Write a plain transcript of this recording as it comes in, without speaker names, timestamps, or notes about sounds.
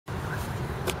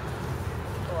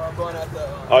I'm going after.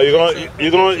 Oh,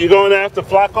 you going after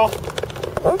Flacco?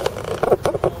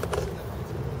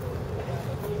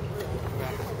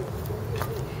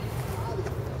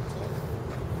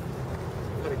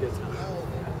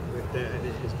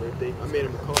 His birthday. I made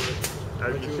him a card.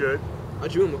 As you should. I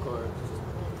drew him a card.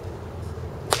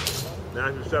 Now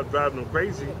you stop driving him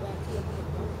crazy.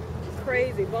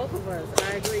 Crazy, both of us.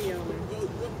 I agree, Yeoman.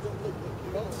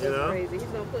 You know? Crazy. He's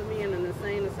gonna put me in an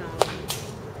insane asylum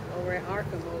over at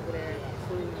Arkham over there.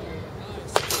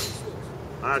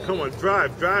 All right, come on,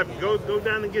 drive. Go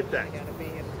down and get that. I gotta be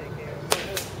here to take care of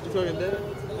it. You talking Dad?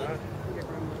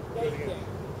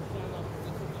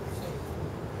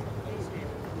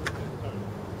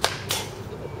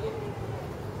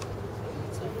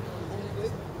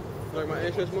 Like my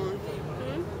entrance, Mom?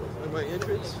 Like my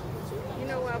entrance? You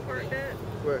know where I parked at?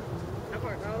 Where? I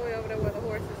parked all the way over there where the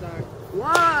horses are.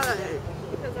 Why?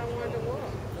 Because I wanted to walk.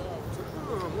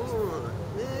 Come on,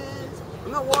 man.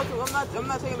 I'm not walking. I'm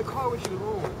not taking the car with you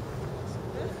home.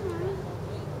 That's fine.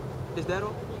 Is that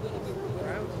all?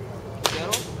 Grouchy. Is that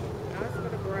all? Ask for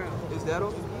the ground. Is that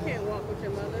all? You can't walk with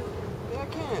your mother. Yeah, I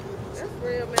can. That's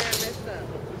real mad messed up.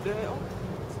 Is that all?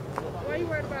 Why are you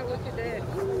worried about what your dad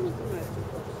does?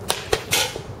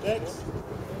 Next.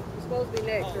 You're supposed to be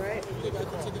next, right? He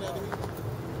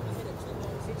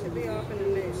should be off in the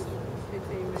next 15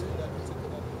 minutes.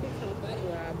 He's going to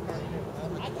where I parked it.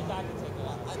 I think I can take it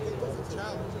out. I think that's a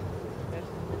challenge. That's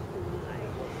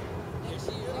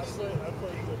I put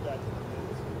you back in the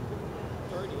minutes.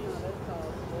 30. no, that's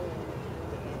called spoiling.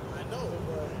 I know,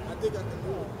 but I think I can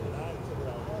do it. I took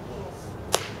it out.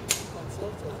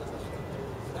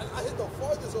 I hit the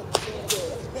farthest of the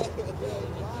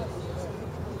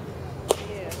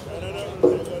Yeah. No,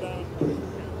 go down.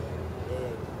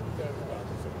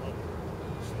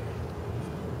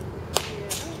 Yeah, I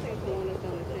don't think Corner's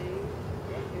gonna change.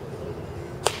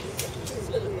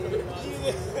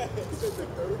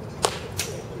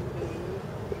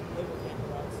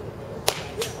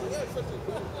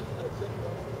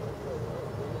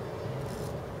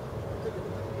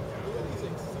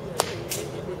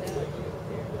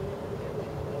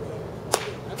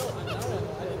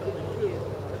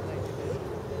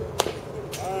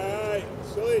 Alright,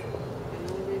 sweet. And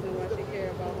the only reason why she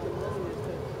cared about her mom is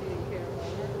because she didn't care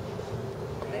about her.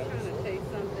 They kind of chased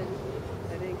something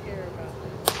they didn't care about.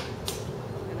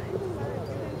 And I ain't gonna lie, if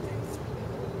you didn't chase it.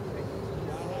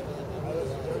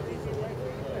 Easy right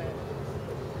where you at.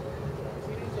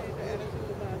 You didn't change the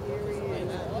attitude about Harry and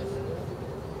not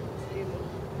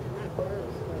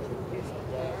worse, but it's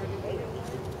already there.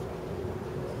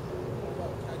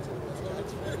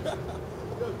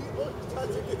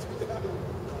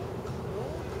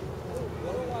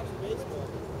 Watch baseball.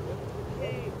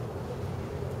 Hey.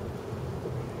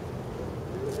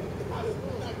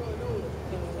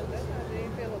 That's how they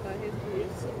feel about his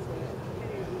kids.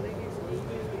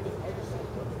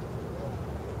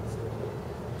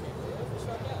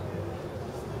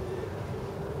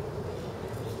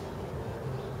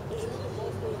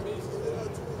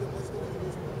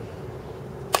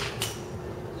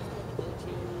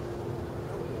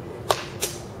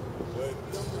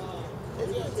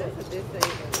 That's a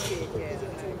disabled kid, yeah,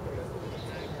 I agree.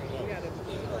 You gotta,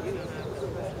 you know how to do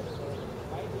that.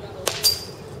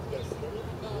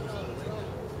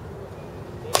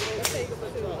 It takes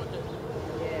two.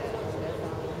 Yeah, that's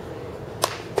all I'm saying.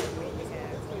 When you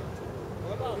have to.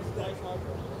 What about Dice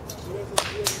Harper?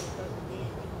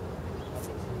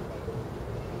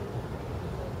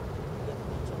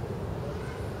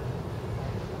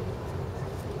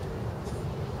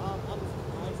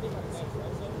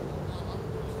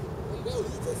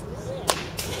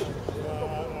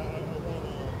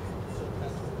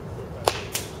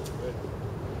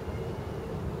 She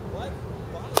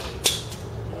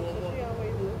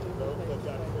always looking for places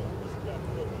like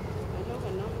that. I know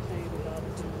her number changes all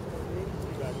the time.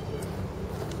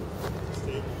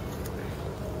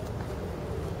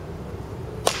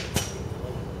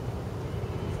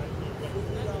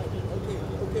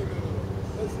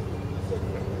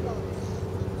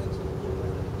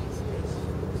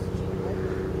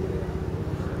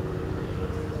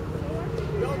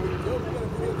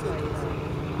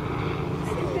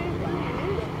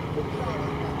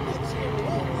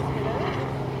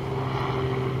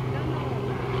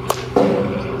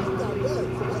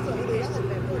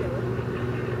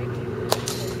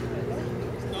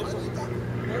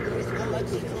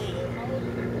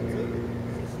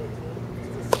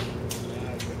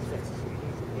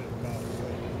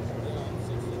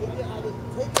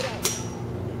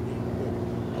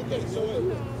 Okay, so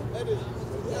that is,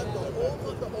 you have the whole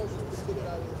of the ocean to get it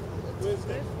out of here.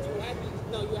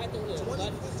 No, you have to hit 20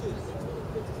 left.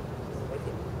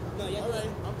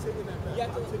 You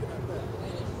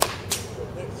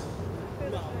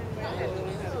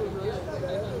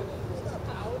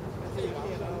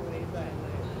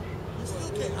still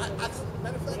can't.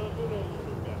 Matter of fact,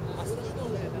 I still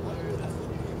don't.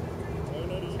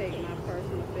 Take my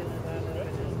personal feelings out of it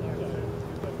and start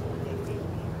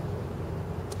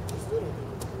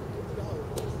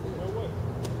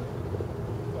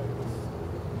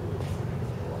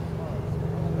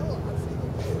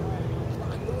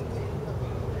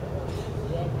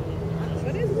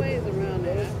But there's ways around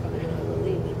that. I find for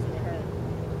me, for her.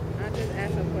 I just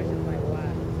ask her questions like why,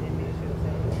 and then she'll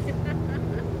say.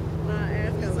 I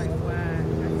ask her like why.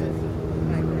 I just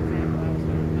like for example, I was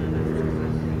trying to find out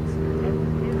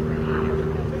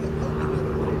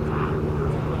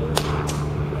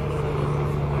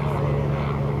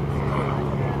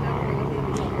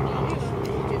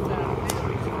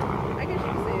I guess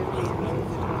you could say it's being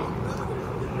nosy.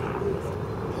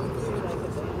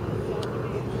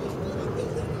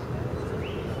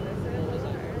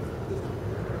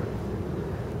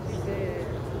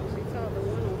 She taught the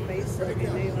one on Facebook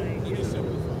and they like, you know,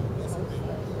 post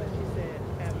stuff, but she said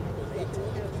having a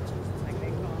relationship, like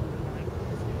they call them like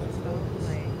stuff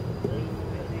like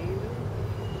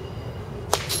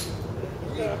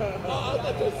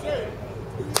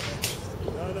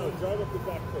No, drive up the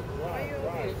back foot. Drive.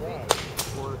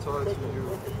 Want to talk to you.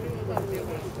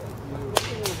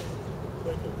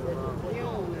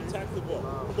 Attack the ball.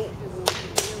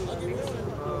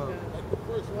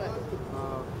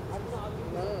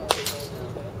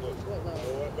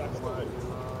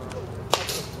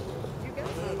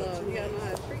 You gotta know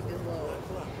how to treat this love.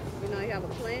 You know, you have a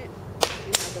plant,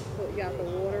 you have to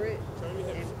water it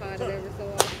and pot it every so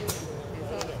often and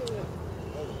talk to it.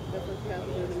 That's what you have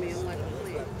to do to me. I'm like a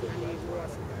plant. I need water.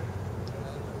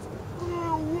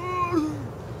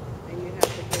 And you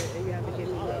have to give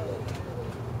me love.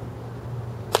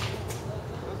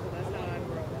 So that's how I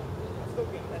grow.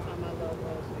 That's how my love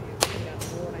grows for you. You got to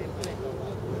water and plant. You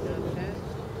know that?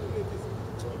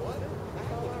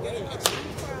 That's all I require. I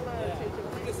require a lot of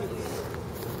attention.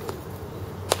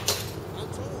 I'm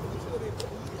told you feel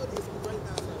this right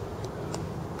now.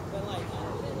 But like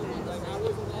I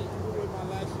wasn't comfortable with my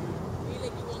last year. You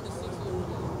think you want the 6 years?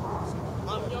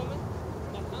 I'm young.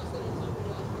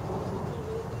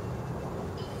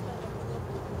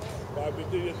 Bobby,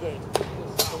 do your thing.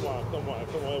 Come on.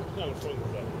 What kind of swing is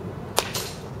that?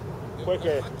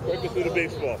 Quicker through the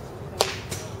baseball.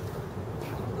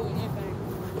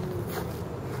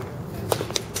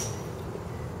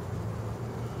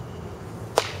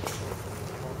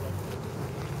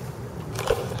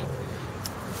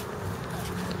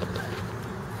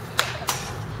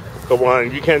 Come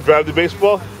on, you can't drive the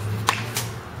baseball?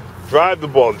 Drive the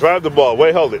ball.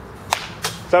 Wait, hold it.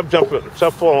 Stop jumping,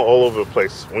 stop falling all over the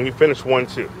place. When you finish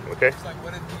 1-2, okay? It's like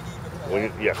what did you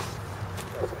even Yes.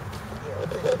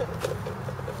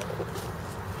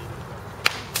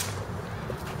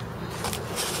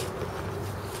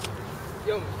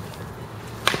 Yo, you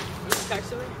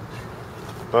texted me?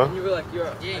 Huh? And you were like,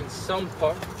 you're in some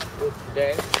park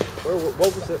today. What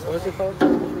was it? What was it called?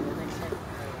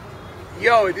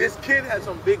 Yo, this kid has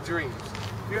some big dreams.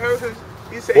 You heard him?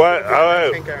 He said, What?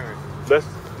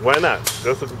 Why not?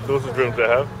 Those are dreams I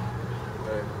have.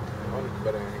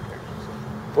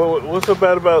 Well, what's so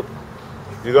bad about?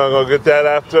 You gonna go get that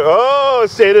after? Oh, it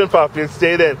stayed in, Poppy. It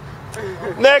stayed in.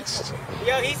 Next.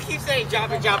 Yo, he keeps saying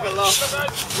drop it low.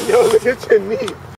 Yo, look at your knee.